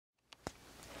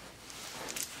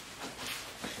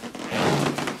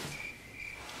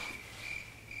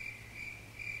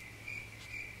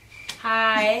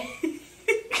Hi.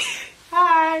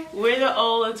 Hi. We're the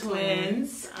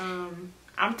OlaTwins.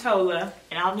 I'm Tola.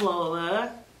 And I'm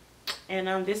Lola.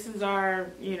 And this is our,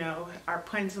 our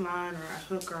punchline or our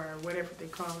hook or whatever they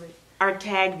call it. Our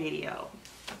tag video.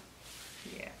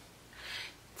 Yeah.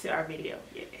 To our video.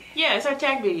 Yeah. Yeah, it's our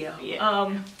tag video.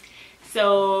 Yeah.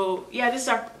 So yeah, this is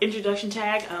our introduction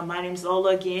tag. My name's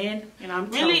Lola again. And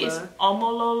I'm Really, Tola. it's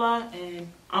Omolola and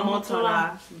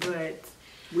Omotola. But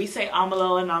We say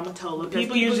Omolola and Omotola.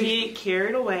 people usually get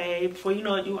carried away. Before you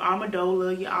know it, you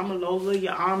Omodola, you Omolola,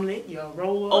 your omelet, your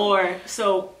roller.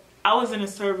 So I was in a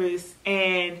service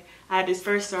and I had this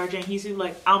first sergeant. He's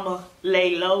like, I'ma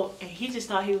lay low, and he just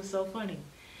thought he was so funny.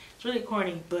 It's really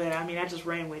corny, but I mean, I just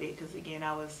ran with it because again,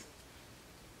 I was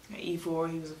an E4.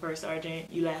 He was the first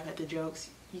sergeant. You laugh at the jokes,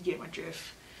 you get my drift.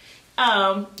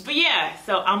 But yeah,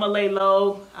 so I'ma lay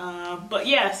low. But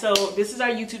yeah, so this is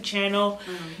our YouTube channel.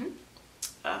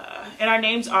 And our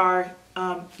names are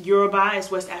Yoruba is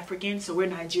West African, so we're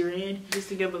Nigerian. Just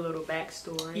to give a little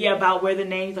backstory. Yeah, about where the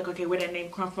names, like, okay, where that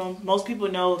name come from. Most people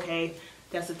know, okay,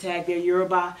 that's a tag. They're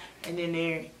Yoruba, and then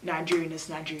they're Nigerian. That's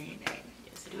a Nigerian name.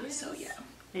 Yes, it is. So yeah.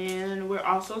 And we're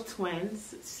also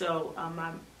twins. So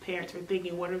my parents were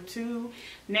thinking, what are two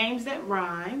names that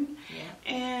rhyme?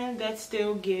 Yeah. And that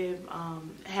still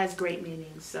has great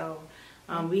meaning. So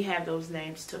we have those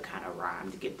names to kind of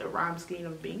rhyme, to get the rhyme scheme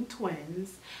of being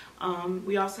twins.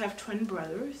 We also have twin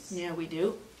brothers. Yeah, we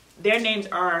do. Their names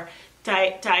are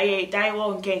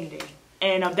Taiwo and Kennedy.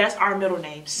 And that's our middle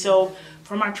names. So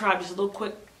from our tribe, just a little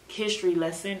quick history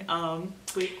lesson.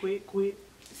 Quick.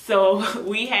 So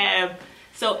we have,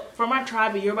 from our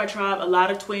tribe, the Yoruba tribe, a lot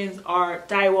of twins are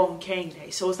Taiwo and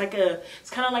Kennedy. So it's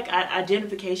kind of like an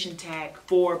identification tag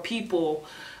for people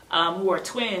who are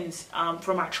twins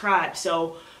from our tribe.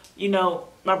 So,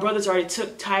 my brothers already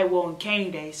took Taiwo and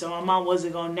Kennedy, so my mom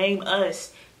wasn't going to name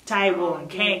us Taiwo and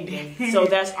Kennedy. So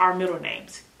that's our middle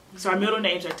names. So our middle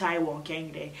names are Taiwo and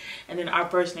Kennedy, and then our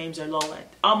first names are Lola,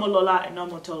 Omolola and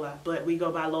Omotola, but we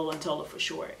go by Lola and Tola for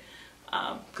short.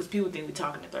 Because people think we're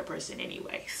talking in third person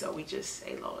anyway, so we just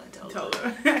say Lola and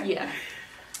Tola. Yeah.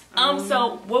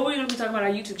 So what are we going to be talking about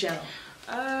on our YouTube channel?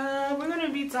 We're going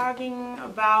to be talking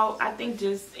about, I think,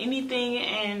 just anything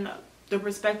in the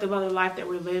perspective of the life that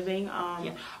we're living.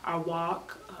 Our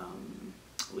walk.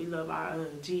 We love our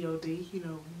G.O.D.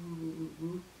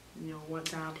 One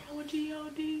time.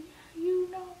 G.O.D.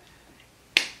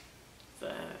 It's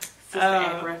a Sister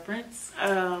Act reference.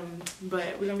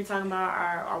 But we're going to be talking about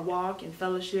our walk and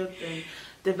fellowship and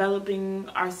developing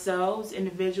ourselves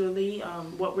individually.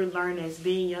 What we're learning as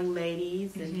being young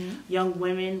ladies and young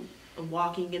women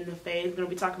walking in the faith. We're going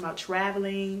to be talking about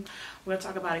traveling. We're going to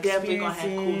talk about experiences. Definitely going to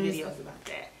have cool videos about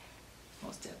that.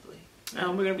 Most definitely.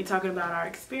 We're going to be talking about our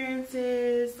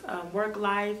experiences, work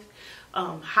life,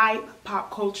 hype,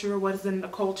 pop culture, what is in the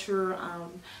culture,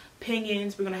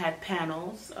 opinions. We're going to have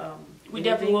panels. We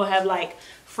definitely will have like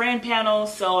friend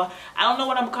panels. So I don't know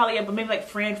what I'm gonna call it yet, but maybe like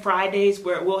Friend Fridays,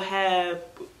 where we'll have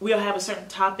a certain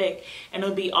topic, and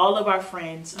it'll be all of our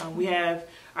friends. We have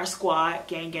our squad,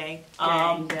 gang.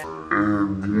 And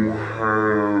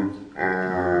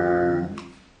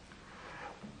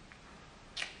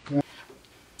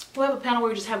we'll have a panel where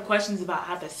we just have questions about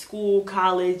how the school,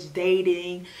 college,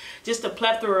 dating, just a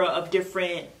plethora of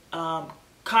different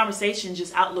conversations,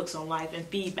 just outlooks on life and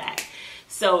feedback.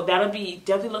 So that'll be,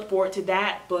 definitely look forward to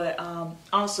that. But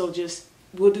also just,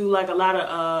 we'll do like a lot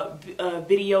of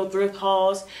video thrift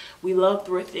hauls. We love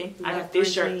thrifting. I got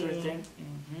this shirt thrifting.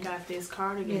 Got this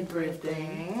cardigan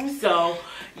thrifting. So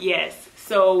yes,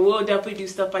 so we'll definitely do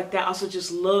stuff like that. Also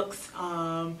just looks, a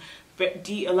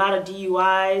lot of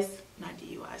DUIs, not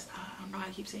DUIs. I don't know how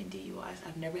I keep saying DUIs.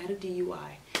 I've never had a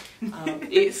DUI.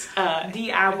 It's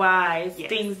DIYs, yes.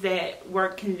 Things that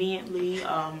work conveniently,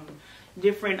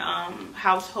 different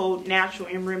household natural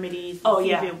remedies.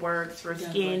 See if it works for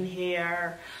skin,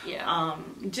 hair,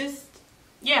 just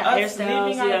us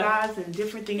living our lives and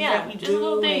different things that we do,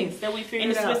 little things that we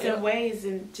figured out in specific ways,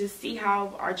 and just see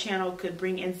how our channel could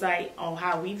bring insight on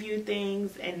how we view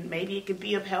things, and maybe it could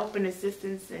be of help and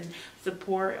assistance and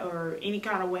support or any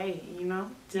kind of way,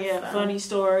 just, funny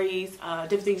stories,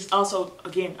 different things. Also,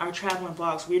 again, our traveling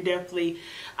vlogs. We're definitely,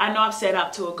 I know I've set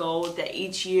out to a goal that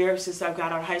each year since I've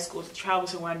got out of high school to travel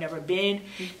somewhere I've never been,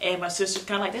 and my sister's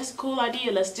kind of like, that's a cool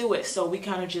idea, let's do it. So we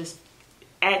kind of just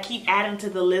keep adding to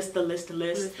the list.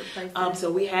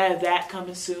 So we have that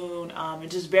coming soon, and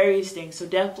just various things. So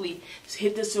definitely just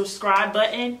hit the subscribe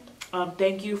button.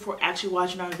 Thank you for actually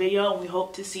watching our video, and we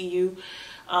hope to see you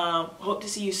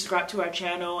subscribe to our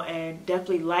channel, and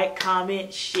definitely like,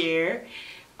 comment, share,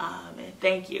 and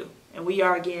thank you. And we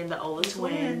are again the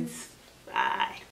OlaTwins. Bye.